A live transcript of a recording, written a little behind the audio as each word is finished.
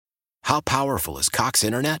How powerful is Cox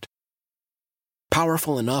Internet?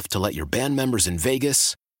 Powerful enough to let your band members in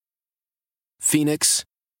Vegas, Phoenix,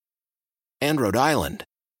 and Rhode Island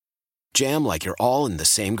jam like you're all in the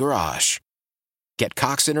same garage. Get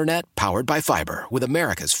Cox Internet powered by fiber with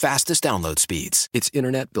America's fastest download speeds. It's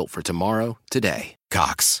internet built for tomorrow, today.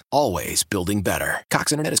 Cox, always building better.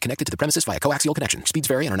 Cox Internet is connected to the premises via coaxial connection. Speeds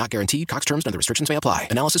vary and are not guaranteed. Cox terms and other restrictions may apply.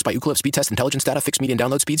 Analysis by Ookla Speed Test Intelligence Data. Fixed median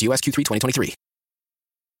download speeds. US Q3 2023.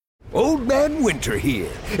 Old Man Winter here.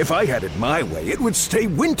 If I had it my way, it would stay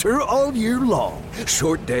winter all year long.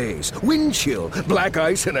 Short days, wind chill, black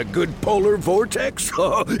ice, and a good polar vortex.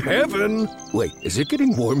 Oh, heaven! Wait, is it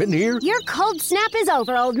getting warm in here? Your cold snap is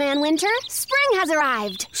over, Old Man Winter. Spring has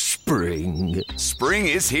arrived. Spring. Spring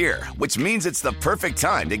is here, which means it's the perfect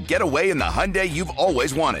time to get away in the Hyundai you've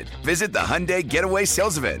always wanted. Visit the Hyundai Getaway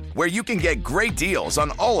Sales Event, where you can get great deals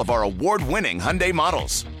on all of our award-winning Hyundai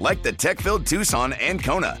models, like the tech-filled Tucson and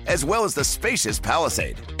Kona, as well as the spacious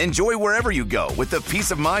Palisade. Enjoy wherever you go with the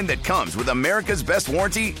peace of mind that comes with America's best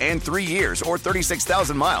warranty and 3 years or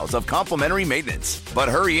 36,000 miles of complimentary maintenance. But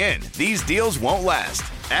hurry in, these deals won't last.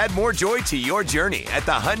 Add more joy to your journey at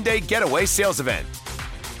the Hyundai Getaway Sales Event.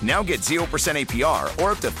 Now get 0% APR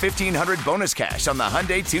or up to $1,500 bonus cash on the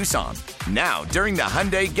Hyundai Tucson. Now, during the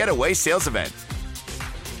Hyundai Getaway Sales Event.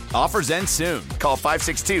 Offers end soon. Call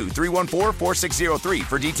 562-314-4603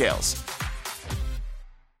 for details.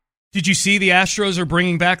 Did you see the Astros are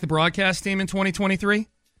bringing back the broadcast team in 2023?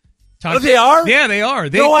 Oh, they are? Yeah, they are.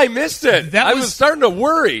 No, I missed it. I was starting to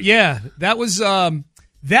worry. Yeah, that was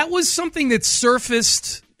something that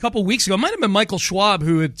surfaced a couple weeks ago. It might have been Michael Schwab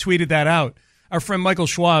who had tweeted that out. Our friend Michael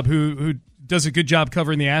Schwab, who does a good job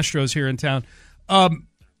covering the Astros here in town. Todd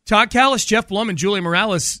Kalas, Jeff Blum, and Julia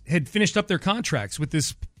Morales had finished up their contracts with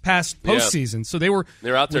this past postseason, so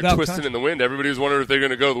they're out there twisting in the wind. Everybody was wondering if they're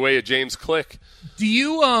going to go the way of James Click. Do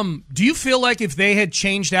you feel like if they had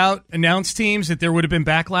changed out announced teams that there would have been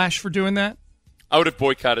backlash for doing that? I would have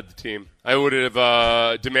boycotted the team. I would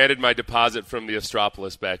have demanded my deposit from the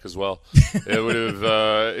Astropolis back as well. It would have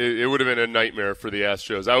it would have been a nightmare for the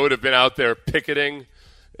Astros. I would have been out there picketing,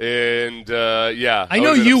 and I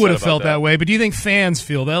know you would have felt that way, but do you think fans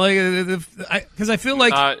feel that? Because I feel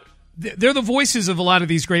like they're the voices of a lot of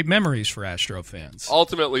these great memories for Astro fans.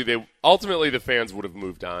 Ultimately, the fans would have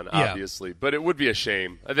moved on, obviously, but it would be a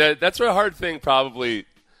shame. That's a hard thing, probably.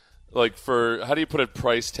 Like, for how do you put a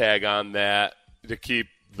price tag on that to keep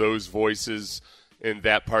those voices in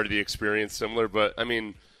that part of the experience similar? But I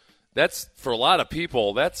mean, that's for a lot of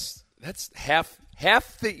people. That's half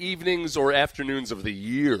the evenings or afternoons of the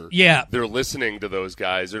year. Yeah, they're listening to those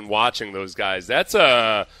guys and watching those guys. That's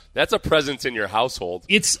a presence in your household.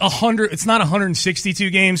 It's 100. It's not 162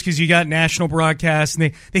 games because you got national broadcasts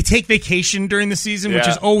and they take vacation during the season, which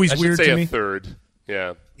is always weird to me. A third.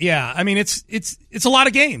 Yeah. Yeah. I mean, it's a lot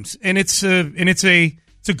of games, and it's a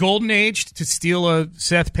golden age, to steal a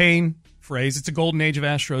Seth Payne phrase. It's a golden age of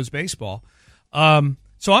Astros baseball.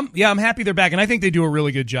 So I'm happy they're back, and I think they do a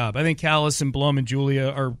really good job. I think Kalas and Blum and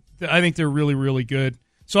Julia they're really, really good.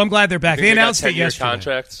 So I'm glad they're back. They announced it yesterday.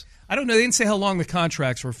 Contracts? I don't know. They didn't say how long the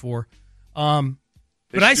contracts were for. But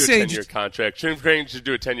I say a 10-year contract. Jim Crane should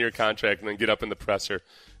do a 10-year contract and then get up in the presser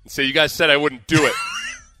and say, "You guys said I wouldn't do it."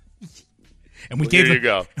 And we gave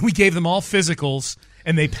them all physicals,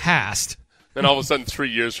 and they passed. Then all of a sudden, 3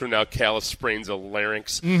 years from now, Kalas sprains a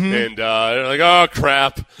larynx, and they're like, "Oh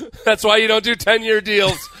crap! That's why you don't do 10-year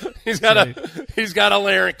deals. He's got a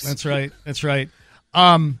larynx." That's right.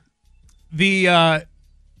 The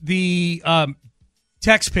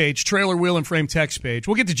text page, Trailer Wheel and Frame text page.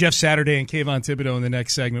 We'll get to Jeff Saturday and Kayvon Thibodeau in the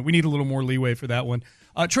next segment. We need a little more leeway for that one.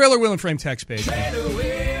 Trailer Wheel and Frame text page.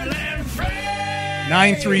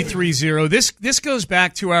 9330. This goes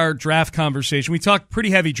back to our draft conversation. We talked pretty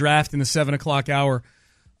heavy draft in the 7 o'clock hour.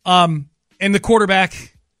 And the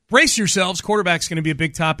quarterback, brace yourselves, quarterback's going to be a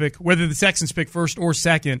big topic, whether the Texans pick first or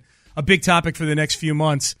second, a big topic for the next few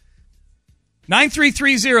months.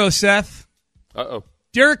 9330, Seth. Uh-oh.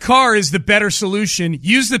 Derek Carr is the better solution.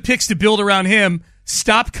 Use the picks to build around him.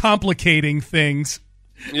 Stop complicating things.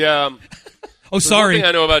 Yeah. Oh, sorry. One thing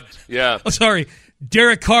I know about, yeah. Oh, sorry.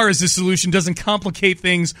 Derek Carr is the solution, doesn't complicate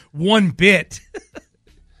things one bit.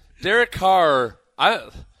 Derek Carr,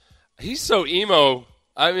 he's so emo.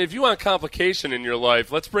 I mean, if you want complication in your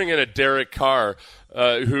life, let's bring in a Derek Carr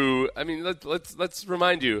who, I mean, let's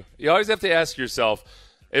remind you. You always have to ask yourself,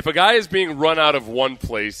 if a guy is being run out of one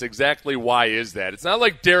place, exactly why is that? It's not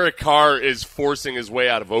like Derek Carr is forcing his way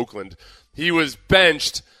out of Oakland. He was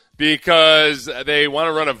benched because they want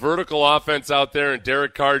to run a vertical offense out there, and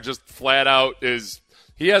Derek Carr just flat out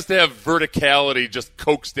He has to have verticality just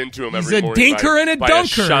coaxed into him every morning. He's a dinker and a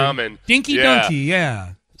dunker. A shaman. Dinky dunky,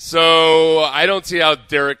 yeah. So I don't see how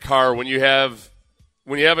Derek Carr, when you have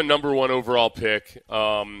a number 1 overall pick,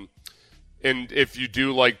 and if you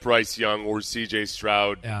do like Bryce Young or C.J.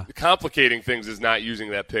 Stroud, complicating things is not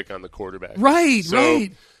using that pick on the quarterback. Right.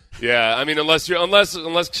 Yeah, I mean, unless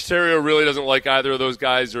Caserio really doesn't like either of those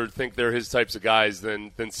guys or think they're his types of guys,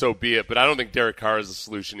 then so be it. But I don't think Derek Carr is a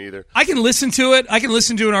solution either. I can listen to it. I can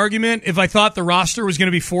listen to an argument if I thought the roster was going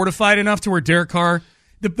to be fortified enough to where Derek Carr.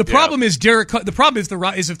 The problem is The problem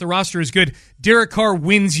is if the roster is good, Derek Carr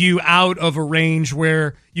wins you out of a range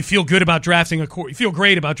where you feel good about you feel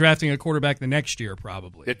great about drafting a quarterback the next year,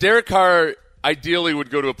 probably. Yeah, Derek Carr ideally would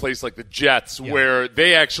go to a place like the Jets, where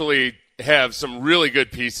they actually have some really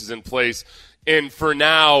good pieces in place, and for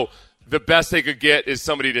now, the best they could get is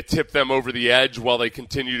somebody to tip them over the edge while they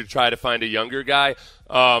continue to try to find a younger guy.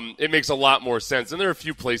 It makes a lot more sense, and there are a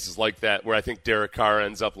few places like that where I think Derek Carr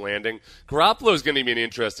ends up landing. Garoppolo is going to be an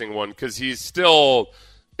interesting one because he's still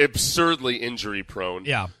absurdly injury prone.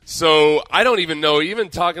 Yeah. So I don't even know, even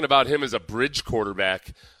talking about him as a bridge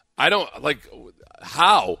quarterback, I don't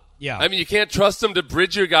how. Yeah. I mean, you can't trust him to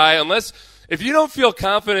bridge your guy unless. If you don't feel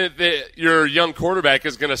confident that your young quarterback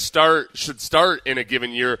is going to should start in a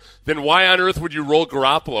given year, then why on earth would you roll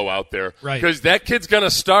Garoppolo out there? Right. Because that kid's going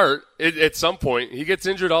to start at some point. He gets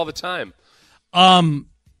injured all the time.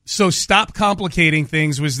 So stop complicating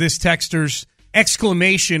things was this texter's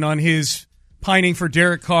exclamation on his pining for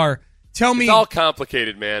Derek Carr. Tell me. It's all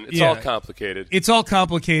complicated, man. It's all complicated. It's all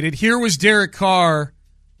complicated. Here was Derek Carr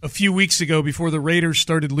a few weeks ago before the Raiders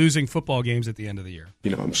started losing football games at the end of the year.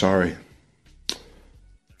 I'm sorry.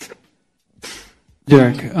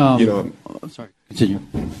 Derek, I'm sorry. Continue.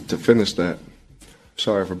 To finish that,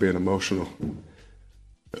 sorry for being emotional.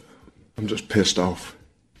 I'm just pissed off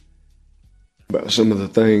about some of the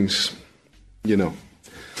things, that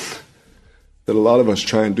a lot of us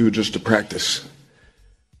try and do just to practice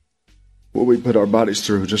what we put our bodies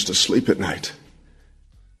through just to sleep at night.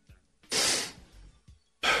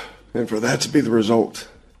 And for that to be the result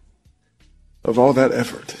of all that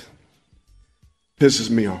effort pisses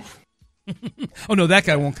me off. Oh, no, that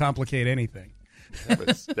guy won't complicate anything. That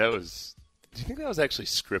was. Do you think that was actually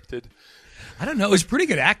scripted? I don't know. It was a pretty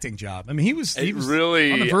good acting job. I mean, he was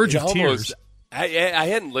really on the verge of tears. I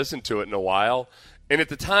hadn't listened to it in a while, and at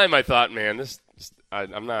the time I thought, man,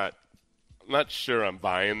 I'm not sure I'm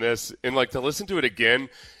buying this. And to listen to it again,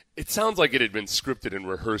 it sounds like it had been scripted and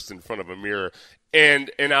rehearsed in front of a mirror.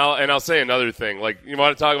 And I'll say another thing. You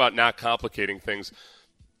want to talk about not complicating things?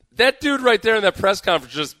 That dude right there in that press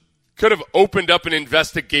conference just could have opened up an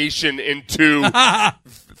investigation into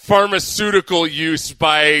pharmaceutical use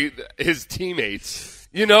by his teammates.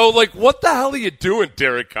 What the hell are you doing,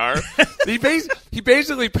 Derek Carr? He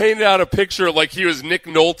basically painted out a picture like he was Nick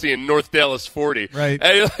Nolte in North Dallas 40. Right.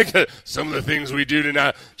 And some of the things we do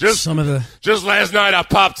tonight. Just last night I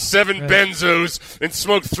popped 7 benzos and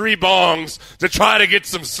smoked 3 bongs to try to get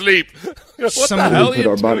some sleep. What the hell we put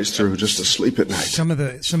our bodies through just to sleep at night. Some of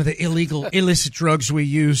the illegal, illicit drugs we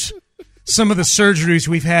use. Some of the surgeries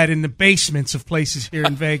we've had in the basements of places here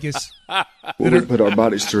in Vegas. We put our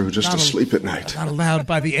bodies through just to sleep at night. Not allowed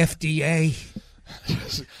by the FDA.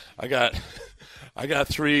 I got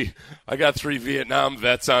three Vietnam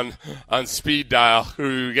vets on speed dial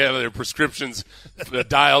who get their prescriptions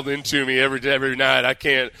dialed into me every night. I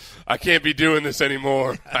can't be doing this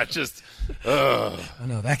anymore. Oh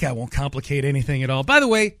no, that guy won't complicate anything at all. By the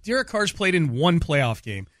way, Derek Carr's played in 1 playoff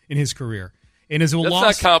game in his career. And Let's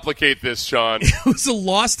not complicate this, Sean. It was a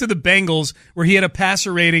loss to the Bengals where he had a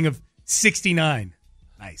passer rating of 69.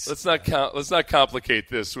 Nice. Let's not complicate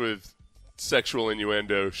this with sexual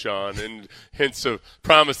innuendo, Sean, and hints of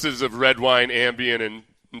promises of red wine, Ambien, and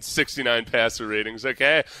 69 passer ratings.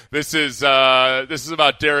 Okay, this is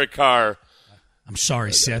about Derek Carr. I'm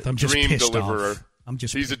sorry, Seth. I'm just dream pissed deliverer. off.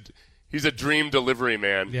 He's a dream delivery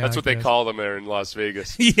man. Yeah, That's what they call them there in Las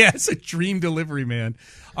Vegas. Yeah, it's a dream delivery man.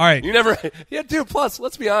 All right. Dude, plus,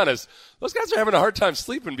 let's be honest. Those guys are having a hard time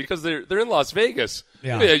sleeping because they're in Las Vegas.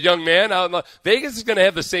 Yeah. A young man out in Vegas is going to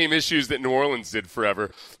have the same issues that New Orleans did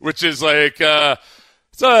forever, which is it's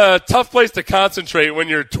a tough place to concentrate when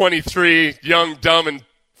you're 23, young, dumb, and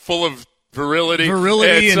full of virility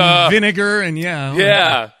and vinegar and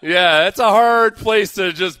yeah, it's a hard place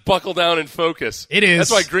to just buckle down and focus. It is.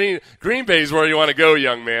 That's why Green Bay is where you want to go,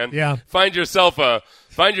 young man. Yeah, find yourself a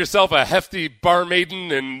hefty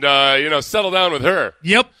barmaiden and settle down with her.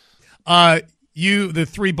 Yep. The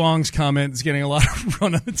 3 bongs comment is getting a lot of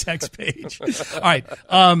run on the text page. All right,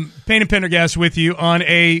 Payne and Pendergast with you on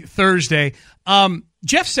a Thursday.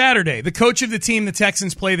 Jeff Saturday, the coach of the team the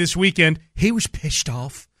Texans play this weekend, he was pissed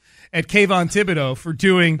off at Kayvon Thibodeau for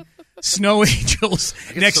doing Snow Angels.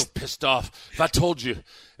 I get so pissed off.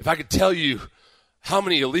 If I could tell you how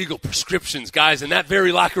many illegal prescriptions guys in that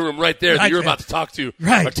very locker room right there that you're about to talk to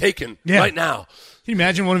are taking right now. Can you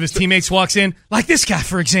imagine one of his teammates walks in, like this guy,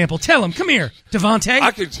 for example? Tell him, come here,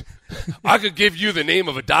 Devontae. I could give you the name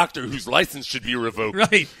of a doctor whose license should be revoked.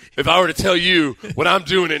 Right. If I were to tell you what I'm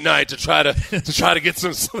doing at night to try to get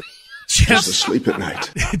some sleep. Just to sleep at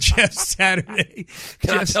night. Jeff Saturday.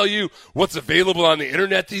 Can I tell you what's available on the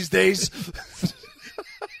internet these days?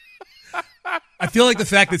 I feel like the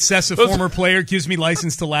fact that Seth's a former player gives me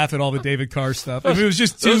license to laugh at all the David Carr stuff. If it was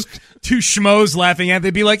just two schmoes laughing at it,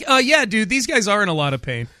 they'd be like, oh, yeah, dude, these guys are in a lot of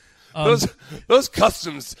pain. Those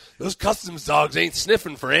customs dogs ain't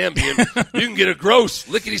sniffing for Ambien. You can get a gross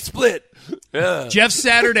lickety-split. Yeah. Jeff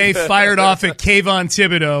Saturday fired off at Kayvon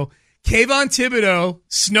Thibodeau. Kayvon Thibodeau,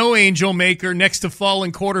 snow angel maker next to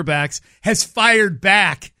fallen quarterbacks, has fired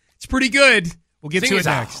back. It's pretty good. We'll get to it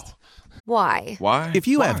next. Why? If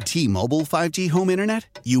you have T-Mobile 5G home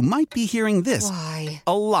internet, you might be hearing this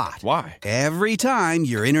a lot. Why? Every time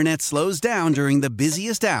your internet slows down during the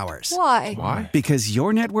busiest hours. Why? Because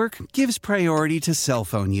your network gives priority to cell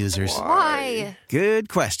phone users. Why? Good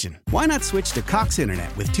question. Why not switch to Cox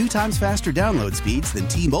Internet with 2 times faster download speeds than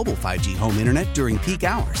T-Mobile 5G home internet during peak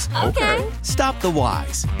hours? Okay. Stop the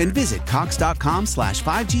whys and visit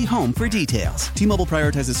cox.com/5G home for details. T-Mobile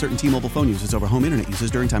prioritizes certain T-Mobile phone users over home internet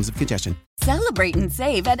users during times of congestion. Celebrate and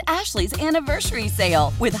save at Ashley's Anniversary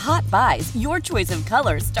Sale. With Hot Buys, your choice of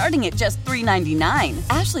colors starting at just $3.99.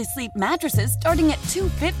 Ashley Sleep mattresses starting at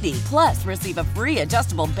 $2.50. Plus, receive a free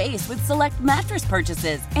adjustable base with select mattress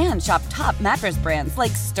purchases. And shop top mattress brands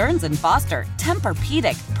like Stearns & Foster,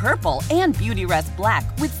 Tempur-Pedic, Purple, and Beautyrest Black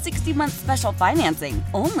with 60-month special financing.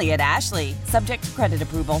 Only at Ashley. Subject to credit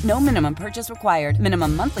approval. No minimum purchase required.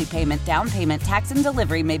 Minimum monthly payment, down payment, tax, and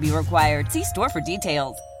delivery may be required. See store for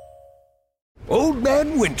details. Old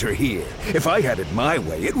Man Winter here. If I had it my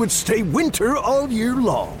way, it would stay winter all year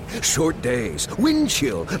long. Short days, wind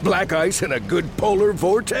chill, black ice, and a good polar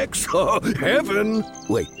vortex. Oh, heaven.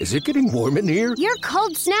 Wait, is it getting warm in here? Your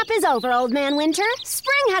cold snap is over, Old Man Winter.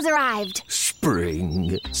 Spring has arrived.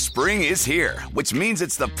 Spring. Spring is here, which means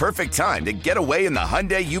it's the perfect time to get away in the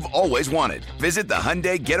Hyundai you've always wanted. Visit the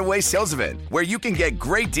Hyundai Getaway Sales Event, where you can get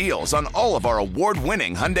great deals on all of our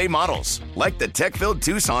award-winning Hyundai models, like the tech-filled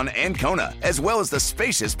Tucson and Kona, as well as the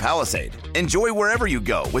spacious Palisade. Enjoy wherever you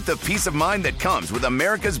go with the peace of mind that comes with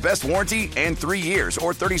America's best warranty and 3 years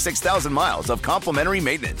or 36,000 miles of complimentary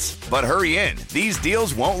maintenance. But hurry in, these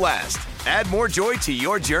deals won't last. Add more joy to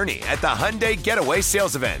your journey at the Hyundai Getaway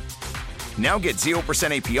Sales Event. Now get 0%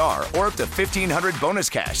 APR or up to $1,500 bonus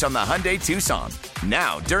cash on the Hyundai Tucson.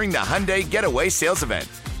 Now, during the Hyundai Getaway Sales Event.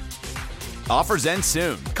 Offers end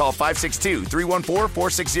soon. Call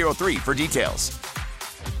 562-314-4603 for details.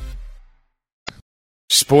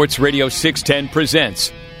 Sports Radio 610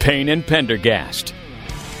 presents Payne and Pendergast.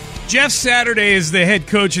 Jeff Saturday is the head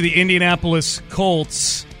coach of the Indianapolis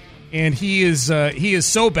Colts, and he is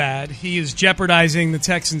so bad he is jeopardizing the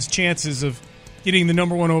Texans' chances of getting the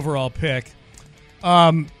number 1 overall pick.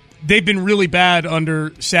 They've been really bad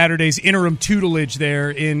under Saturday's interim tutelage there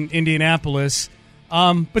in Indianapolis.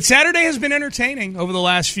 But Saturday has been entertaining over the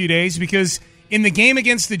last few days because in the game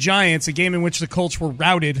against the Giants, a game in which the Colts were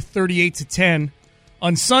routed 38-10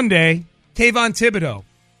 on Sunday, Kayvon Thibodeau,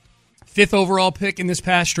 5th overall pick in this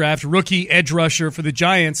past draft, rookie edge rusher for the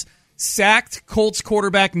Giants, sacked Colts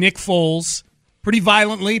quarterback Nick Foles pretty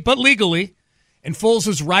violently but legally. And Foles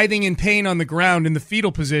was writhing in pain on the ground in the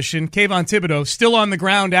fetal position. Kayvon Thibodeau, still on the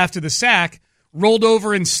ground after the sack, rolled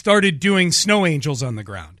over and started doing snow angels on the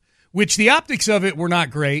ground, which the optics of it were not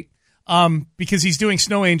great because he's doing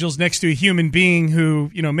snow angels next to a human being who,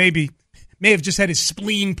 may have just had his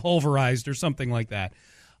spleen pulverized or something like that.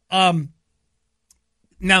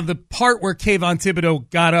 Now, the part where Kayvon Thibodeau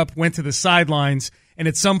got up, went to the sidelines, and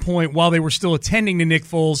at some point while they were still attending to Nick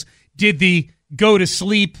Foles, did the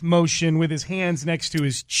go-to-sleep motion with his hands next to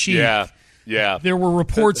his cheek. Yeah. There were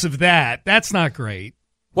reports of that. That's not great.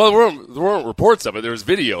 Well, there weren't reports of it. There was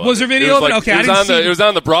video of it. Was there video of it? Okay, it was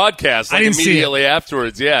on the broadcast immediately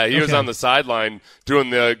afterwards. Yeah, he was Okay. on the sideline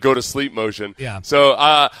doing the go-to-sleep motion. Yeah. So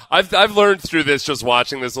I've learned through this, just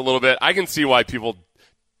watching this a little bit, I can see why people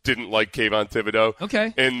didn't like Kayvon Thibodeau.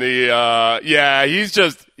 Okay. In the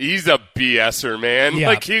he's a BSer, man. Yeah.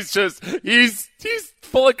 Like he's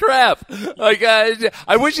full of crap. Like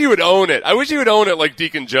I wish he would own it. I wish he would own it like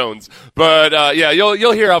Deacon Jones. But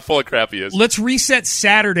you'll hear how full of crap he is. Let's reset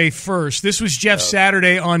Saturday first. This was Jeff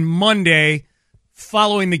Saturday on Monday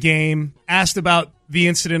following the game, asked about the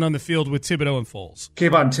incident on the field with Thibodeau and Foles.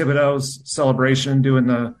 Kayvon Thibodeau's celebration, doing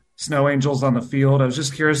the snow angels on the field. I was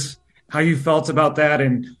just curious how you felt about that,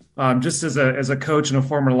 and just as a coach and a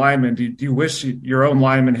former lineman, do you wish your own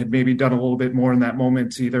lineman had maybe done a little bit more in that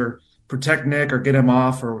moment to either protect Nick or get him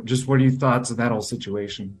off, or just what are your thoughts of that whole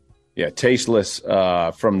situation? Yeah, tasteless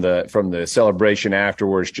from the celebration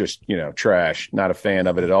afterwards. Just trash. Not a fan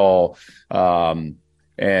of it at all,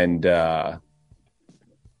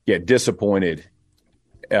 disappointed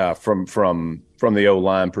from the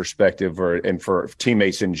O-line perspective, and for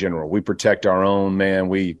teammates in general. We protect our own, man.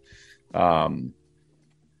 We, y'all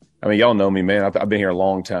know me, man. I've been here a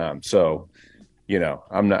long time, so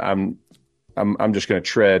I'm just going to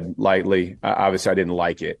tread lightly. Obviously, I didn't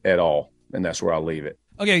like it at all, and that's where I'll leave it.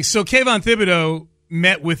 Okay, so Kayvon Thibodeau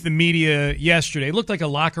met with the media yesterday. It looked like a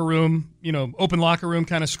locker room, open locker room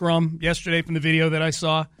kind of scrum yesterday from the video that I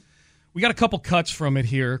saw. We got a couple cuts from it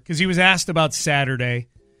here because he was asked about Saturday.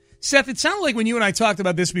 Seth, it sounded like when you and I talked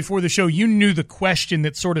about this before the show, you knew the question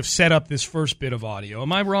that sort of set up this first bit of audio.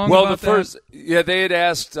 Am I wrong about that? They had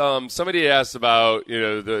asked, somebody had asked about,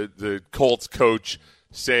 the Colts coach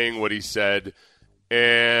saying what he said,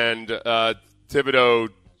 and Thibodeau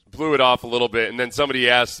blew it off a little bit, and then somebody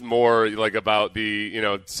asked more about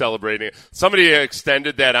the, celebrating. Somebody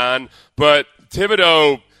extended that on, but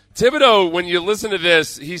Thibodeau, when you listen to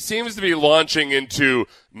this, he seems to be launching into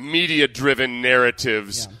media-driven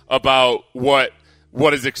narratives about what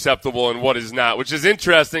is acceptable and what is not, which is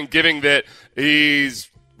interesting, given that he's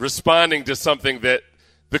responding to something that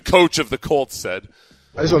the coach of the Colts said.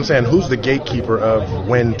 That's what I'm saying. Who's the gatekeeper of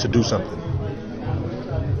when to do something?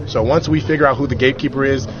 So once we figure out who the gatekeeper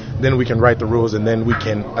is, then we can write the rules, and then we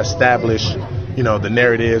can establish, the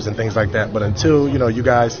narratives and things like that. But until, you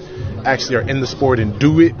guys actually are in the sport and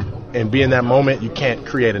do it and be in that moment, you can't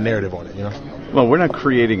create a narrative on it, Well, we're not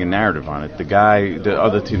creating a narrative on it. The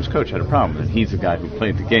other team's coach had a problem with it. He's the guy who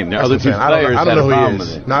played the game. The other team's players had a problem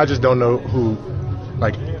with it. No, I just don't know who,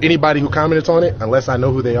 anybody who comments on it, unless I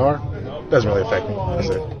know who they are, doesn't really affect me. That's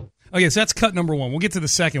it. Okay, so that's cut number one. We'll get to the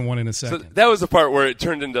second one in a second. So that was the part where it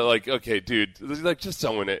turned into okay, dude, just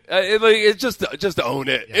own it. Just own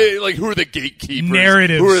it. Yeah. Who are the gatekeepers?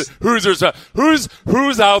 Narratives.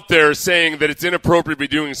 Who's out there saying that it's inappropriate to be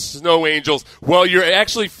doing snow angels while you're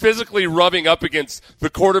actually physically rubbing up against the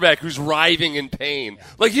quarterback who's writhing in pain?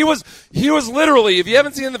 He was literally, if you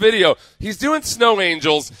haven't seen the video, he's doing snow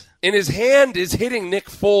angels and his hand is hitting Nick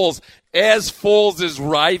Foles as Foles is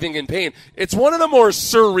writhing in pain. It's one of the more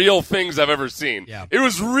surreal things I've ever seen. Yeah. It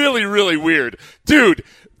was really, really weird. Dude,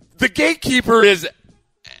 the gatekeeper is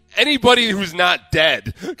anybody who's not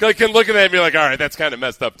dead. Can look at that and be like, all right, that's kind of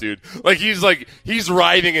messed up, dude. He's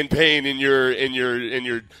writhing in pain in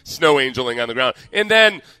your snow angeling on the ground. And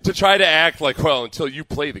then to try to act until you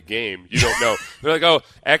play the game, you don't know. They're like, oh,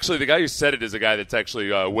 actually, the guy who said it is a guy that's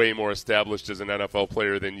actually way more established as an NFL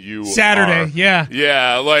player than you Saturday, are. yeah.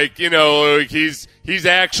 Yeah, he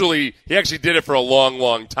actually did it for a long,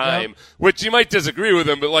 long time, which you might disagree with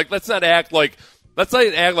him, but let's not act like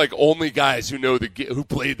only guys who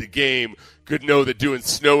played the game could know that doing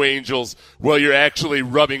snow angels while you're actually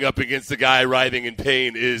rubbing up against the guy writhing in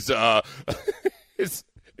pain is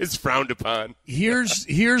frowned upon.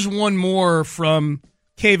 Here's one more from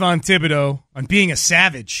Kayvon Thibodeau on being a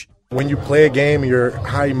savage. When you play a game, you're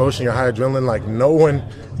high emotion, you're high adrenaline. No one,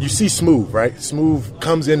 you see Smooth, right? Smooth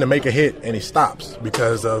comes in to make a hit and he stops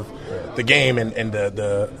because of the game and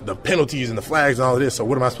the penalties and the flags and all of this. So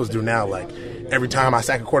what am I supposed to do now? Every time I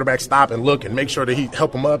sack a quarterback, stop and look and make sure that he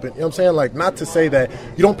help him up. And, you know what I'm saying? Not to say that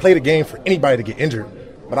you don't play the game for anybody to get injured,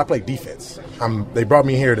 but I play defense. They brought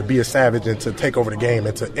me here to be a savage and to take over the game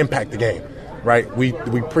and to impact the game, right? We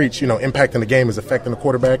preach, impacting the game is affecting the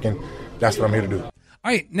quarterback, and that's what I'm here to do.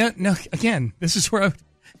 All right, now again, this is where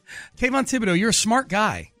Kayvon Thibodeau, you're a smart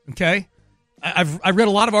guy, okay? I read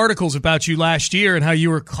a lot of articles about you last year and how you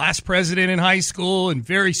were class president in high school and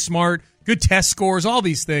very smart, good test scores, all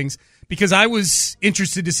these things, because I was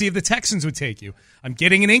interested to see if the Texans would take you. I'm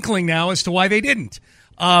getting an inkling now as to why they didn't.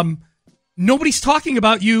 Nobody's talking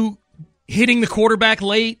about you hitting the quarterback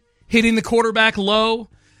late, hitting the quarterback low,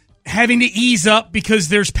 having to ease up because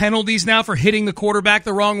there's penalties now for hitting the quarterback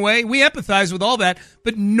the wrong way. We empathize with all that,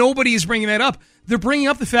 but nobody is bringing that up. They're bringing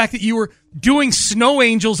up the fact that you were doing snow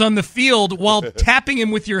angels on the field while tapping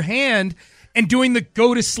him with your hand and doing the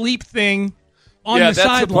go-to-sleep thing on the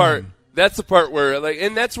sideline. That's the part where,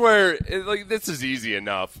 and that's where, this is easy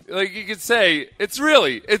enough. You could say, it's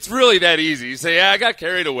really that easy. You say, I got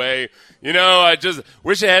carried away. I just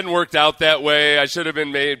wish it hadn't worked out that way. I should have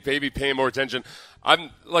been maybe paying more attention.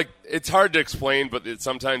 It's hard to explain, but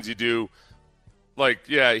sometimes you do. like,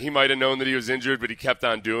 yeah, he might have known that he was injured, but he kept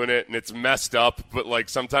on doing it, and it's messed up. But, like,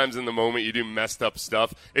 sometimes in the moment you do messed up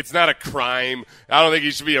stuff. It's not a crime. I don't think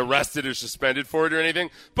he should be arrested or suspended for it or anything.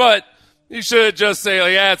 But you should just say,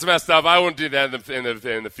 like, yeah, it's messed up. I won't do that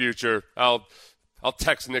in the future. I'll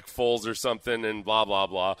text Nick Foles or something and blah, blah,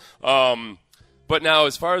 blah. But now,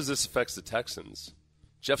 as far as this affects the Texans,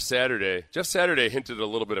 Jeff Saturday hinted a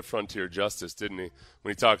little bit of frontier justice, didn't he,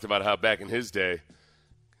 when he talked about how back in his day,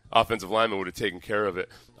 offensive linemen would have taken care of it.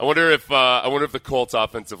 I wonder if the Colts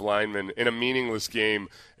offensive linemen in a meaningless game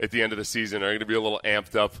at the end of the season are going to be a little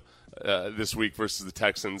amped up this week versus the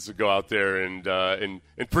Texans to go out there and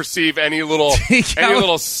perceive any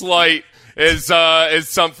little slight as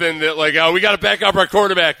something that, like, oh, we got to back up our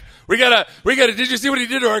quarterback. We gotta. Did you see what he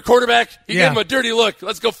did to our quarterback? He gave him a dirty look.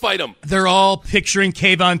 Let's go fight him. They're all picturing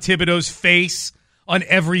Kayvon Thibodeau's face on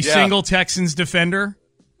every single Texans defender.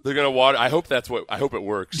 They're gonna water. I hope it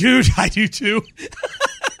works, dude. I do too.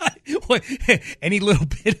 Any little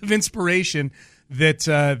bit of inspiration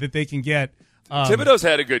that they can get. Thibodeau's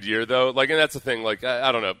had a good year though. Like, and that's the thing. Like,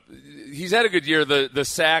 I don't know. He's had a good year. The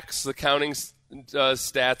sacks, the counting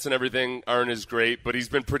stats, and everything aren't as great, but he's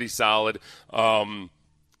been pretty solid.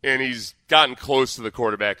 And he's gotten close to the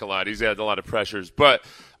quarterback a lot. He's had a lot of pressures. But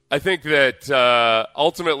I think that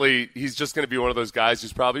ultimately he's just going to be one of those guys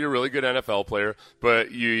who's probably a really good NFL player, but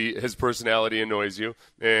his personality annoys you,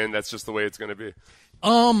 and that's just the way it's going to be.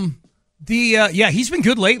 He's been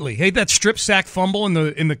good lately. Hey, that strip sack fumble in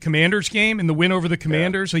the Commanders game, in the win over the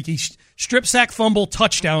Commanders, like he strip sack fumble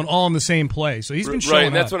touchdown all in the same play. So he's been showing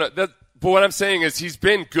and that's up. But what I'm saying is he's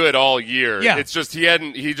been good all year. Yeah. It's just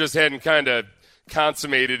he just hadn't kind of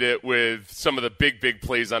consummated it with some of the big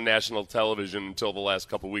plays on national television until the last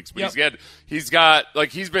couple of weeks. But he's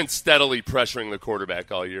been steadily pressuring the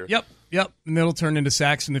quarterback all year. Yep. And that'll turn into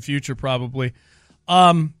sacks in the future probably.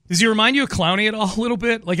 Does he remind you of Clowney at all a little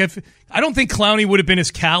bit? Like, I don't think Clowney would have been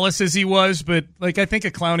as callous as he was, but like I think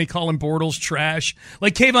of Clowney calling Bortles trash.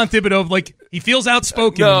 Like Kayvon Thibodeau, like he feels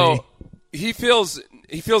outspoken to me. He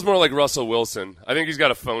feels more like Russell Wilson. I think he's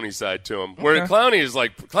got a phony side to him. Where Clowney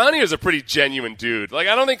is a pretty genuine dude. Like,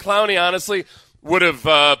 I don't think Clowney, honestly, would have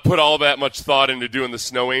put all that much thought into doing the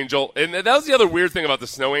Snow Angel. And that was the other weird thing about the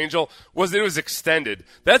Snow Angel, was that it was extended.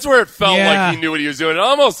 That's where it felt like he knew what he was doing.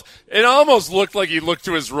 It almost looked like he looked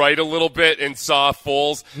to his right a little bit and saw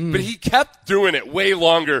Foles, but he kept doing it way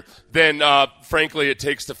longer than, frankly, it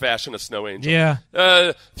takes to fashion a Snow Angel. Yeah.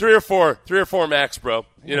 3 or 4 max, bro.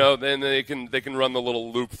 You know, then they can run the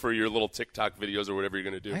little loop for your little TikTok videos or whatever you're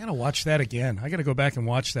going to do. I got to watch that again. I got to go back and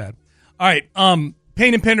watch that. All right.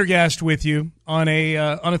 Payne and Pendergast with you on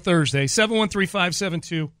a Thursday.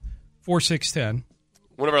 713-572-4610.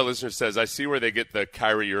 One of our listeners says, I see where they get the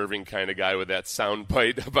Kyrie Irving kind of guy with that sound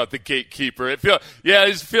bite about the gatekeeper.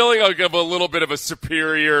 He's feeling like a little bit of a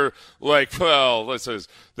superior, like, well, this is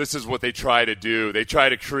what they try to do. They try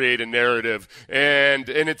to create a narrative, and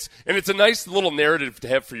it's a nice little narrative to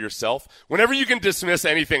have for yourself. Whenever you can dismiss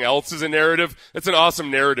anything else as a narrative, it's an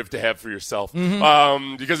awesome narrative to have for yourself,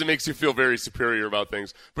 because it makes you feel very superior about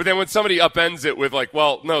things. But then when somebody upends it with like,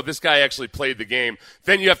 well, no, this guy actually played the game,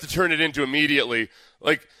 then you have to turn it into immediately.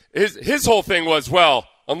 Like, his whole thing was, well,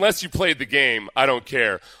 unless you played the game, I don't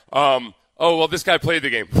care. Oh, well, this guy played the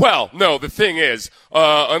game. Well, no, the thing is,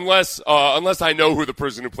 unless I know who the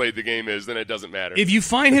person who played the game is, then it doesn't matter. If you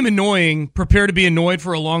find him annoying, prepare to be annoyed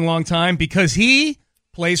for a long, long time, because he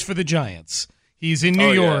plays for the Giants. He's in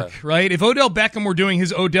New York, right? If Odell Beckham were doing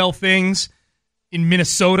his Odell things in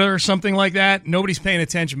Minnesota or something like that, nobody's paying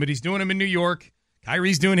attention, but he's doing them in New York.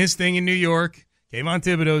 Kyrie's doing his thing in New York. Kayvon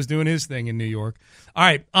Thibodeau's doing his thing in New York. All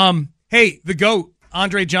right. Hey, the GOAT,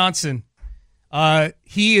 Andre Johnson.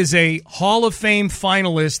 He is a Hall of Fame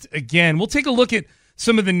finalist again. We'll take a look at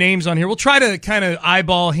some of the names on here. We'll try to kind of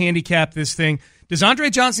eyeball handicap this thing. Does Andre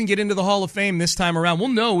Johnson get into the Hall of Fame this time around? We'll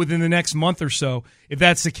know within the next month or so if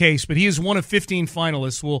that's the case. But he is one of 15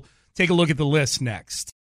 finalists. We'll take a look at the list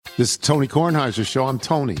next. This is Tony Kornheiser's show. I'm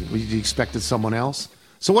Tony. You expected someone else?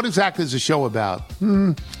 So what exactly is the show about?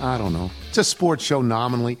 I don't know. It's a sports show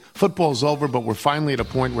nominally. Football's over, but we're finally at a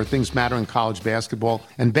point where things matter in college basketball,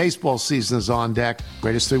 and baseball season is on deck.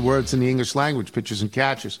 Greatest 3 words in the English language, pitchers and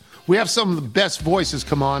catchers. We have some of the best voices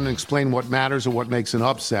come on and explain what matters or what makes an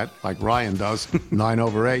upset, like Ryan does,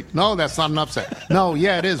 9/8. No, that's not an upset. No,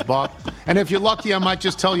 yeah, it is, Bob. And if you're lucky, I might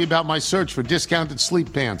just tell you about my search for discounted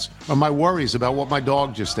sleep pants or my worries about what my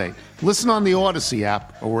dog just ate. Listen on the Odyssey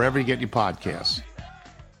app or wherever you get your podcasts.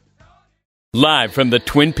 Live from the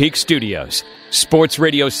Twin Peaks studios, Sports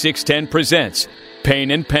Radio 610 presents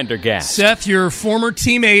Payne and Pendergast. Seth, your former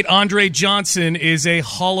teammate Andre Johnson is a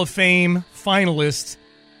Hall of Fame finalist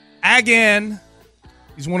again.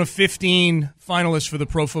 He's one of 15 finalists for the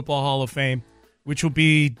Pro Football Hall of Fame, which will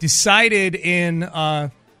be decided in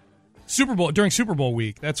during Super Bowl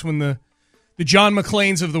week. That's when the John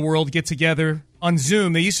McClanes of the world get together on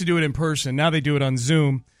Zoom. They used to do it in person. Now they do it on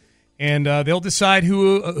Zoom. And they'll decide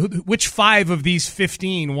which 5 of these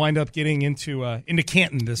 15 wind up getting into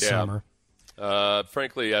Canton this summer.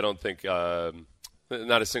 Frankly, I don't think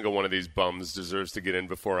not a single one of these bums deserves to get in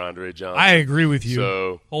before Andre Johnson. I agree with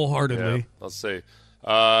you wholeheartedly. Yeah, I'll say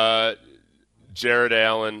Jared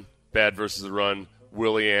Allen, bad versus the run.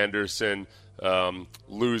 Willie Anderson,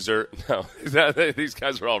 loser. No, these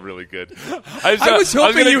guys are all really good.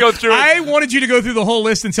 I wanted you to go through the whole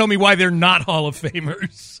list and tell me why they're not Hall of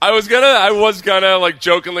Famers. I was gonna like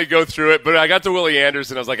jokingly go through it, but I got to Willie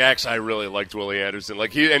Anderson. I was like, actually, I really liked Willie Anderson.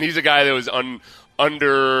 Like he's a guy that was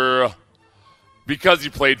under because he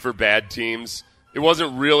played for bad teams. It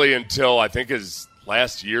wasn't really until I think his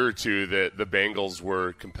last year or two that the Bengals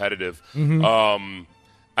were competitive. Mm-hmm.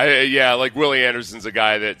 Like Willie Anderson's a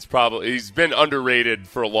guy that's he's been underrated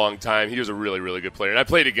for a long time. He was a really, really good player, and I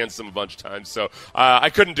played against him a bunch of times, so I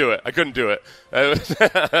couldn't do it.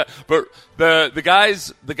 But the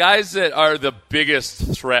guys that are the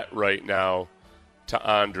biggest threat right now to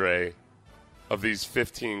Andre of these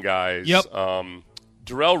 15 guys,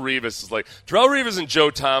 Darrelle Revis and Joe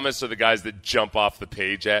Thomas are the guys that jump off the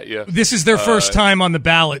page at you. This is their first time on the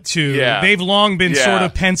ballot, too. Yeah. They've long been sort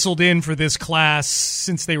of penciled in for this class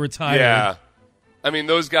since they retired. Yeah. I mean,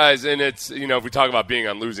 those guys, and it's, if we talk about being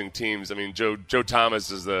on losing teams, I mean, Joe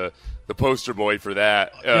Thomas is the poster boy for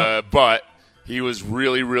that. But he was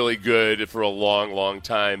really, really good for a long, long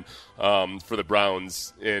time for the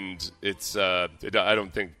Browns. And it's, I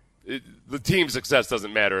don't think, the team success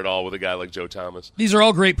doesn't matter at all with a guy like Joe Thomas. These are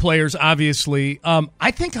all great players, obviously.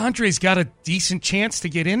 I think Andre's got a decent chance to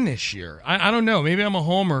get in this year. I don't know. Maybe I'm a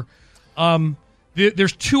homer.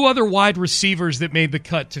 There's 2 other wide receivers that made the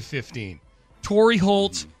cut to 15. Torrey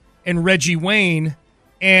Holt and Reggie Wayne,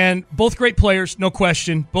 and both great players, no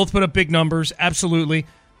question. Both put up big numbers, absolutely.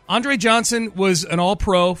 Andre Johnson was an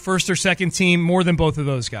all-pro, first or second team, more than both of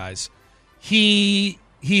those guys. He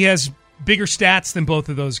has bigger stats than both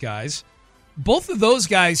of those guys. Both of those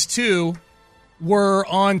guys, too, were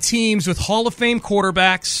on teams with Hall of Fame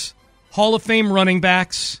quarterbacks, Hall of Fame running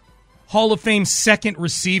backs, Hall of Fame second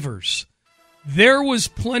receivers. There was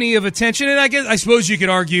plenty of attention, and I suppose you could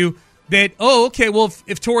argue that,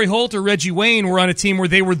 if Torrey Holt or Reggie Wayne were on a team where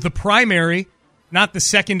they were the primary, not the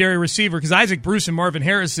secondary receiver, because Isaac Bruce and Marvin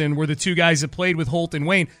Harrison were the 2 guys that played with Holt and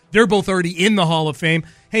Wayne. They're both already in the Hall of Fame.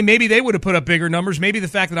 Hey, maybe they would have put up bigger numbers. Maybe the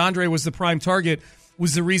fact that Andre was the prime target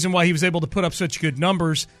was the reason why he was able to put up such good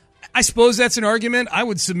numbers. I suppose that's an argument. I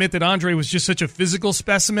would submit that Andre was just such a physical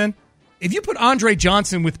specimen. If you put Andre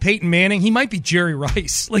Johnson with Peyton Manning, he might be Jerry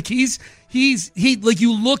Rice. Like you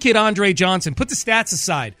look at Andre Johnson, put the stats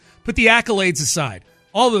aside, put the accolades aside,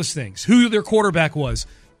 all those things, who their quarterback was.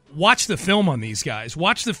 Watch the film on these guys.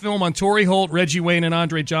 Watch the film on Torrey Holt, Reggie Wayne, and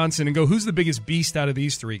Andre Johnson and go, who's the biggest beast out of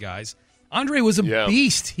these 3 guys? Andre was a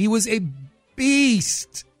beast. He was a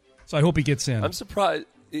beast. So I hope he gets in. I'm surprised.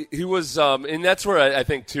 He was, and that's where I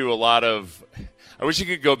think, too, a lot of – I wish you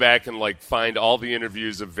could go back and, find all the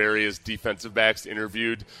interviews of various defensive backs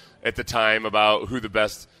interviewed at the time about who the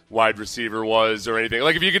best wide receiver was or anything.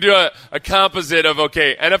 Like, if you could do a composite of,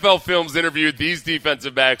 NFL Films interviewed these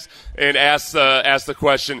defensive backs and ask the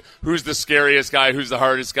question, who's the scariest guy, who's the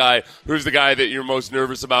hardest guy, who's the guy that you're most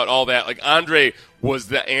nervous about, all that. Like, Andre was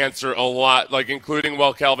the answer a lot, including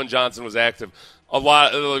while Calvin Johnson was active. A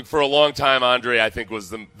lot for a long time, Andre, I think, was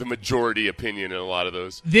the majority opinion in a lot of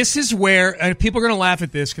those. This is where, and people are going to laugh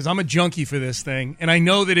at this because I'm a junkie for this thing, and I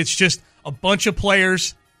know that it's just a bunch of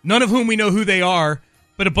players, none of whom we know who they are,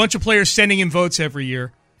 but a bunch of players sending in votes every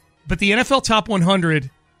year. But the NFL Top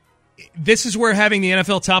 100, this is where having the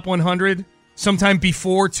NFL Top 100 sometime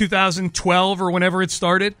before 2012 or whenever it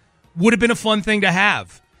started would have been a fun thing to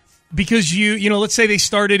have. Because let's say they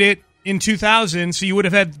started it in 2000, so you would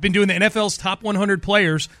have been doing the NFL's top 100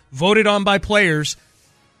 players, voted on by players,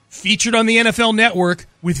 featured on the NFL Network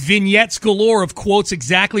with vignettes galore of quotes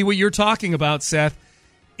exactly what you're talking about, Seth.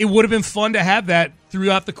 It would have been fun to have that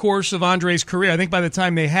throughout the course of Andre's career. I think by the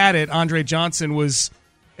time they had it, Andre Johnson was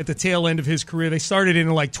at the tail end of his career. They started in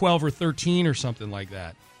 12 or 13 or something like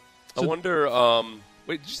that. So, I wonder,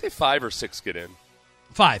 wait, did you say 5 or 6 get in?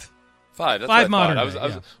 5. 5. That's 5 modern. I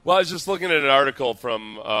was just looking at an article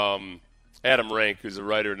from Adam Rank, who's a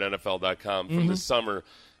writer at NFL.com from this summer,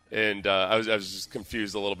 and I was just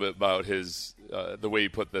confused a little bit about his the way he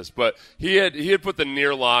put this. But he had put the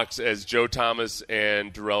near locks as Joe Thomas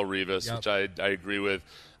and Darrelle Revis, which I agree with.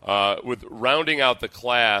 With rounding out the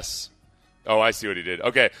class, Oh, I see what he did.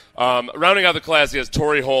 Okay. Rounding out the class, he has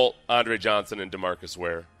Torrey Holt, Andre Johnson, and DeMarcus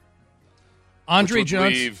Ware. Andre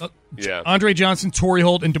Johnson, Torrey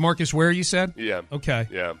Holt, and DeMarcus Ware, you said? Yeah. Okay.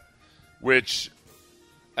 Yeah. Which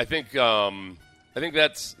I think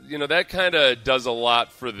that's, that kind of does a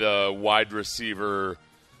lot for the wide receiver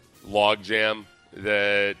logjam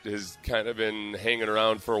that has kind of been hanging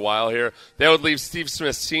around for a while here. That would leave Steve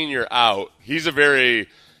Smith Sr. out. He's a very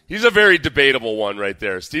debatable one right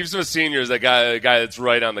there. Steve Smith Sr. is the guy that's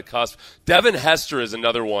right on the cusp. Devin Hester is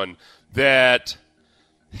another one that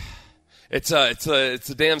it's a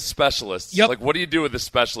damn specialist. Yep. Like, what do you do with the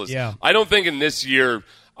specialist? Yeah. I don't think in this year.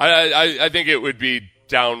 I think it would be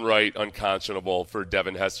downright unconscionable for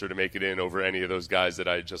Devin Hester to make it in over any of those guys that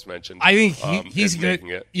I just mentioned. I think he's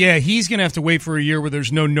going to have to wait for a year where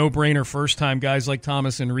there's no-brainer first-time guys like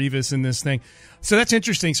Thomas and Revis in this thing. So that's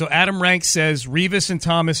interesting. So Adam Rank says Revis and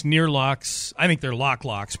Thomas near locks. I think they're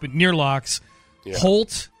locks, but near locks. Yeah.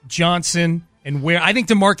 Holt, Johnson, and Ware. I think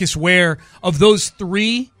DeMarcus Ware, of those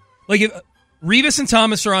three, like if Revis and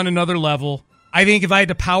Thomas are on another level. I think if I had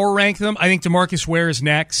to power rank them, I think DeMarcus Ware is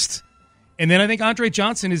next. And then I think Andre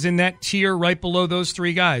Johnson is in that tier right below those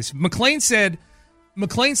three guys. McClain said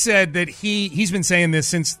that he's been saying this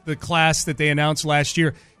since the class that they announced last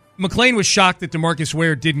year. McClain was shocked that DeMarcus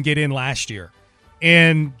Ware didn't get in last year.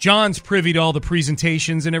 And John's privy to all the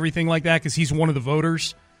presentations and everything like that because he's one of the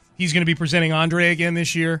voters. He's going to be presenting Andre again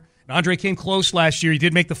this year. And Andre came close last year. He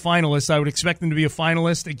did make the finalists. I would expect him to be a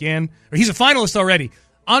finalist again. Or he's a finalist already.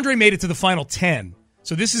 Andre made it to the final 10.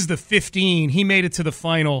 So this is the 15. He made it to the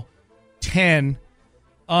final 10.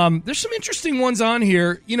 There's some interesting ones on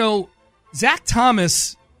here. Zach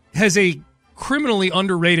Thomas has a criminally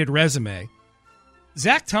underrated resume.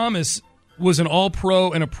 Zach Thomas was an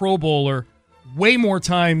All-Pro and a Pro Bowler way more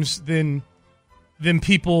times than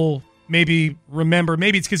people maybe remember.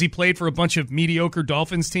 Maybe it's because he played for a bunch of mediocre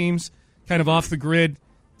Dolphins teams, kind of off the grid.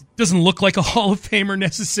 Doesn't look like a Hall of Famer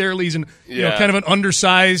necessarily. He's kind of an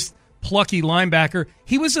undersized, plucky linebacker.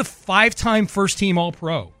 He was a 5-time first-team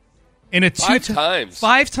All-Pro. And a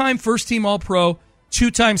 5-time first-team All-Pro,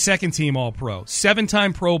 2-time second-team All-Pro,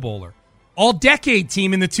 7-time Pro Bowler. All-Decade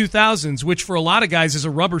team in the 2000s, which for a lot of guys is a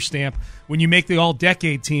rubber stamp when you make the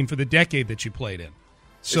All-Decade team for the decade that you played in.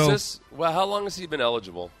 So, how long has he been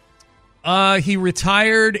eligible? He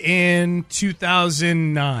retired in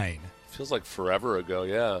 2009. Feels like forever ago,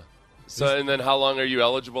 yeah. So, and then how long are you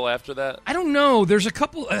eligible after that? I don't know. There's a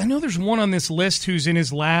couple. I know there's one on this list who's in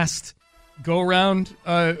his last go-around.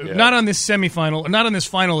 Not on this semifinal, not on this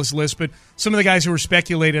finalist list, but some of the guys who were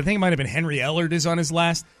speculated. I think it might have been Henry Ellard is on his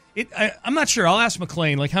last. I'm not sure. I'll ask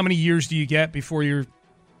McClain, like, how many years do you get before you're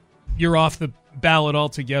off the ballot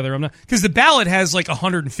altogether? I'm not, because the ballot has like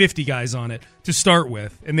 150 guys on it to start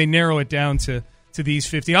with, and they narrow it down to these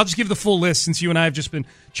 50. I'll just give the full list since you and I have just been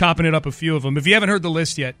chopping it up a few of them. If you haven't heard the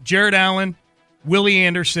list yet, Jared Allen, Willie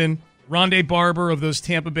Anderson, Rondé Barber of those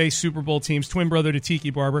Tampa Bay Super Bowl teams, twin brother to Tiki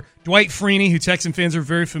Barber, Dwight Freeney, who Texan fans are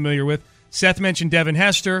very familiar with. Seth mentioned Devin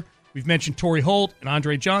Hester. We've mentioned Torrey Holt and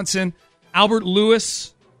Andre Johnson. Albert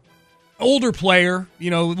Lewis, older player,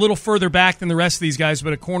 a little further back than the rest of these guys,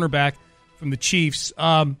 but a cornerback from the Chiefs.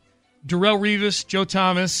 Darrelle Revis, Joe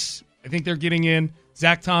Thomas, I think they're getting in.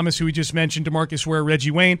 Zach Thomas, who we just mentioned, DeMarcus Ware, Reggie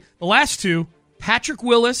Wayne. The last two, Patrick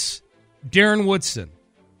Willis, Darren Woodson.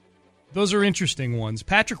 Those are interesting ones.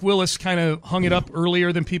 Patrick Willis kind of hung it up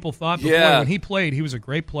earlier than people thought. Before. Yeah. When he played, he was a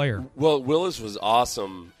great player. Well, Willis was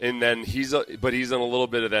awesome, and then he's in a little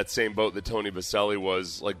bit of that same boat that Tony Baselli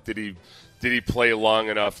was. Like, did he play long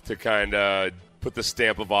enough to kind of put the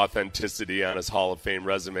stamp of authenticity on his Hall of Fame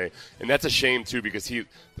resume? And that's a shame too, because the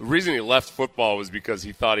reason he left football was because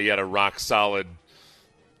he thought he had a rock solid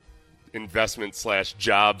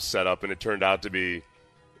investment/job set up, and it turned out to be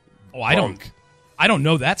I don't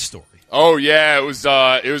know that story. Oh yeah, it was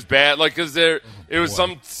bad. Like, cause it was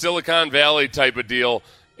some Silicon Valley type of deal,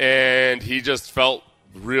 and he just felt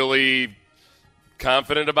really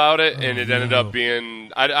confident about it, and it ended up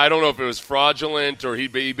being I don't know if it was fraudulent or he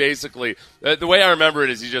basically the way I remember it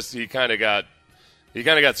is he kind of got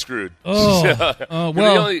screwed.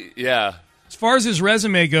 Well, yeah. As far as his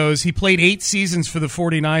resume goes, he played 8 seasons for the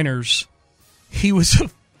 49ers. He was a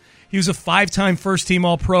 5-time first-team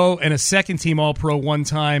All-Pro and a second-team All-Pro one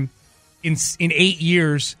time in 8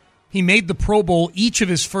 years. He made the Pro Bowl each of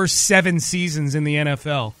his first 7 seasons in the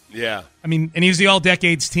NFL. Yeah. I mean, and he was the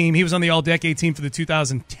All-Decades team. He was on the All-Decade team for the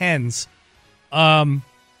 2010s.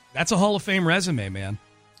 That's a Hall of Fame resume, man.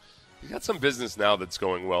 He got some business now that's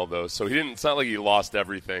going well, though. So it's not like he lost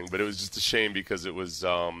everything, but it was just a shame because it was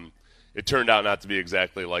it turned out not to be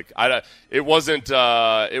exactly like it wasn't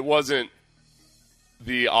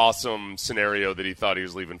the awesome scenario that he thought he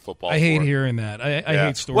was leaving football. I hate for. hearing that. I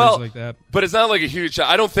hate stories like that. But it's not like a huge.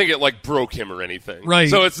 I don't think it like broke him or anything. Right.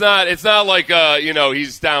 So it's not like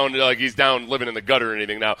he's down living in the gutter or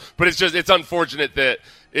anything now. But it's unfortunate that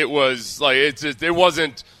it was like it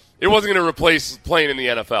wasn't going to replace playing in the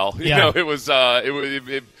NFL. You know, it was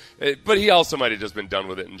but he also might have just been done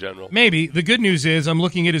with it in general. Maybe. The good news is I'm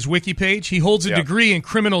looking at his wiki page. He holds a degree in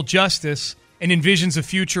criminal justice and envisions a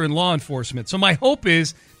future in law enforcement. So my hope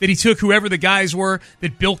is that he took whoever the guys were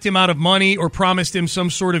that bilked him out of money or promised him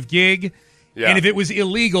some sort of gig. Yeah. And if it was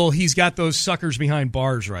illegal, he's got those suckers behind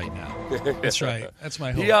bars right now. That's right. That's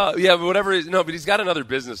my hope. But whatever. But he's got another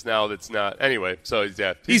business now that's not. Anyway, so he's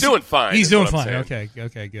doing fine. He's doing fine. Okay,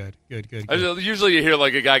 good. Usually you hear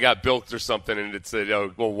like a guy got bilked or something, and it's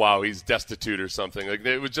wow, he's destitute or something. Like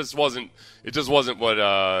it just wasn't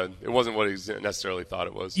what he necessarily thought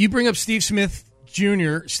it was. You bring up Steve Smith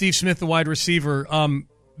Jr., Steve Smith, the wide receiver.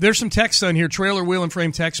 There's some text on here, Trailer Wheel and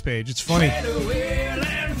Frame text page. It's funny.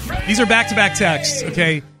 These are back-to-back texts,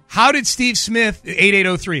 okay? How did Steve Smith,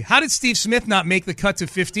 8803, how did Steve Smith not make the cut to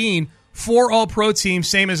 15? 4 All-Pro teams,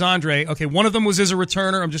 same as Andre. Okay, one of them was as a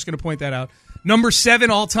returner. I'm just going to point that out. Number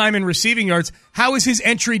 7 all-time in receiving yards. How is his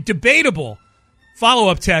entry debatable?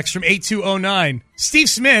 Follow-up text from 8209. Steve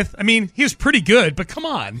Smith, I mean, he was pretty good, but come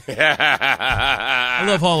on. I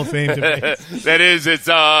love Hall of Fame debates. That is, it's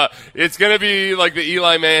going to be like the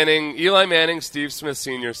Eli Manning, Steve Smith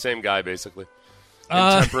Sr., same guy, basically.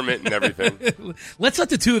 And temperament and everything. Let's let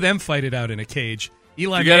the two of them fight it out in a cage.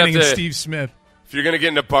 Eli Manning and Steve Smith. If you're going to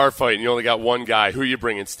get in a bar fight and you only got one guy, who are you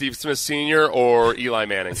bringing, Steve Smith Sr. or Eli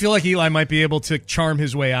Manning? I feel like Eli might be able to charm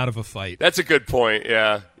his way out of a fight. That's a good point,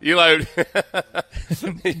 yeah. Eli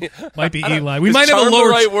might be Eli. We might have a lower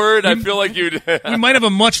the right word. I feel like you'd we might have a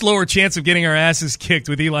much lower chance of getting our asses kicked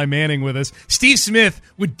with Eli Manning with us. Steve Smith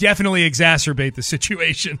would definitely exacerbate the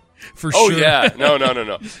situation for sure. Oh yeah. No.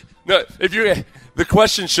 The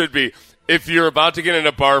question should be, if you're about to get in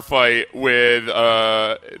a bar fight with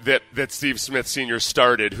that Steve Smith Sr.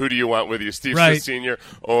 started, who do you want with you, Steve Smith Sr.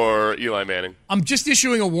 or Eli Manning? I'm just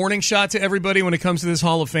issuing a warning shot to everybody when it comes to this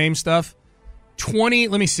Hall of Fame stuff.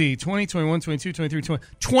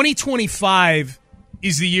 2025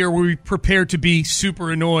 is the year where we prepare to be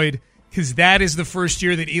super annoyed because that is the first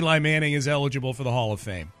year that Eli Manning is eligible for the Hall of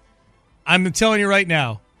Fame. I'm telling you right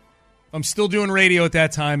now, I'm still doing radio at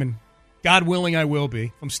that time, and God willing, I will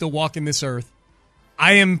be. I'm still walking this earth.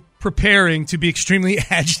 I am preparing to be extremely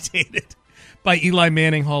agitated by Eli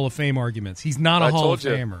Manning Hall of Fame arguments. He's not a Hall of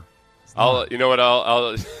Famer. You know what?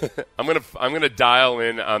 I'm gonna dial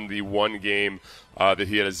in on the one game that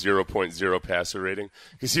he had a 0.0 passer rating,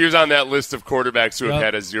 because he was on that list of quarterbacks who have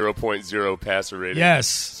had a 0.0 passer rating. Yes.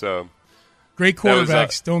 So great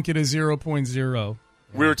quarterbacks don't get a 0.0.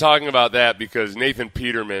 We were talking about that because Nathan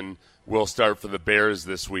Peterman will start for the Bears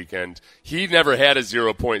this weekend. He never had a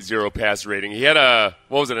 0.0 pass rating. He had a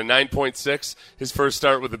 9.6 his first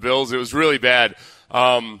start with the Bills. It was really bad.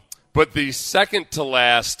 But the second to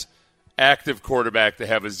last active quarterback to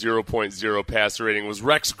have a 0.0 passer rating was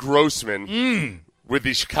Rex Grossman with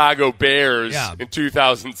the Chicago Bears in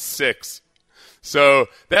 2006. So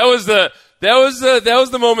that was the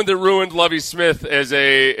moment that ruined Lovie Smith as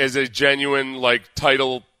a genuine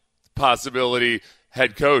title possibility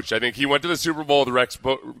head coach. I think he went to the Super Bowl with Rex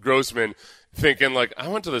Grossman thinking, I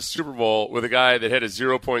went to the Super Bowl with a guy that had a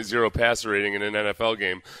 0.0 passer rating in an NFL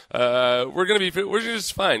game. We're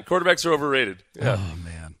just fine. Quarterbacks are overrated. Yeah. Oh,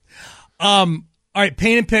 man. All right,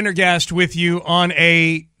 Payne and Pendergast with you on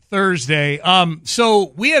a Thursday.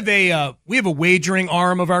 So we have a wagering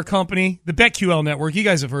arm of our company, the BetQL Network. You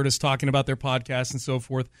guys have heard us talking about their podcast and so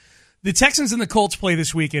forth. The Texans and the Colts play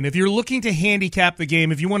this weekend. If you're looking to handicap the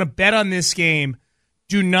game, if you want to bet on this game,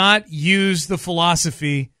 do not use the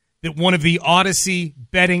philosophy that one of the Odyssey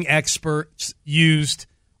betting experts used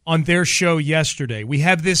on their show yesterday. We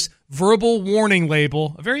have this verbal warning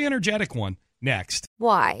label, a very energetic one, next.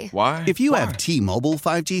 Why? If you have T-Mobile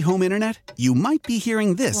 5G home internet, you might be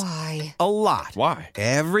hearing this a lot. Why?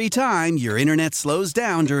 Every time your internet slows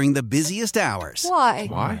down during the busiest hours.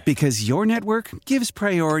 Why? Because your network gives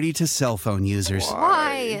priority to cell phone users.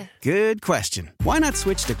 Why? Good question. Why not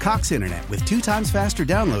switch to Cox Internet with 2 times faster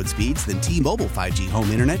download speeds than T-Mobile 5G home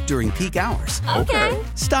internet during peak hours? Okay.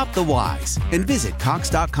 Stop the whys and visit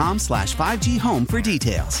cox.com/5G home for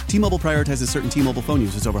details. T-Mobile prioritizes certain T-Mobile phone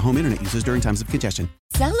users over home internet users during times of congestion.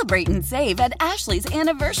 Celebrate and save at Ashley's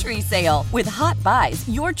Anniversary Sale. With Hot Buys,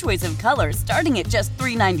 your choice of colors starting at just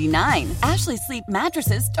 $3.99. Ashley Sleep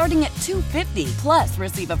mattresses starting at $2.50. Plus,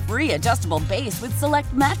 receive a free adjustable base with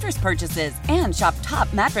select mattress purchases. And shop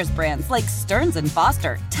top mattress brands like Stearns &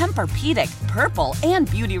 Foster, Tempur-Pedic, Purple, and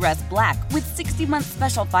Beautyrest Black with 60-month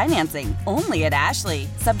special financing. Only at Ashley.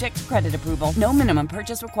 Subject to credit approval. No minimum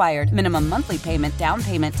purchase required. Minimum monthly payment, down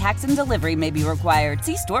payment, tax, and delivery may be required.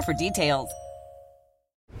 See store for details.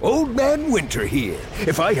 Old Man Winter here.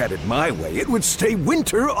 If I had it my way, it would stay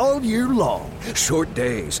winter all year long. Short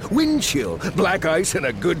days, wind chill, black ice, and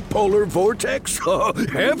a good polar vortex. Oh,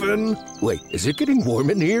 heaven! Wait, is it getting warm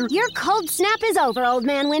in here? Your cold snap is over, Old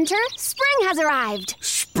Man Winter. Spring has arrived.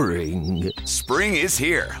 Spring. Spring is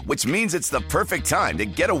here, which means it's the perfect time to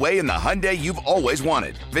get away in the Hyundai you've always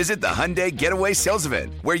wanted. Visit the Hyundai Getaway Sales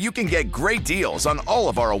Event, where you can get great deals on all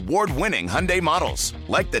of our award-winning Hyundai models,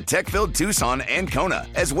 like the tech-filled Tucson and Kona,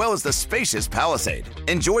 as well as the spacious Palisade.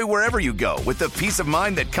 Enjoy wherever you go with the peace of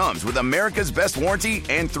mind that comes with America's best warranty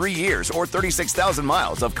and 3 years or 36,000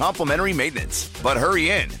 miles of complimentary maintenance. But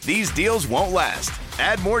hurry in, these deals won't last.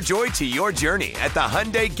 Add more joy to your journey at the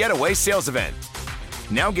Hyundai Getaway Sales Event.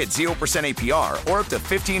 Now get 0% APR or up to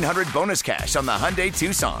 $1,500 bonus cash on the Hyundai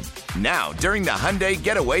Tucson. Now, during the Hyundai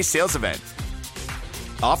Getaway Sales Event.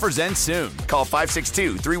 Offers end soon. Call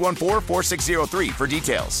 562-314-4603 for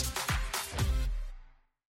details.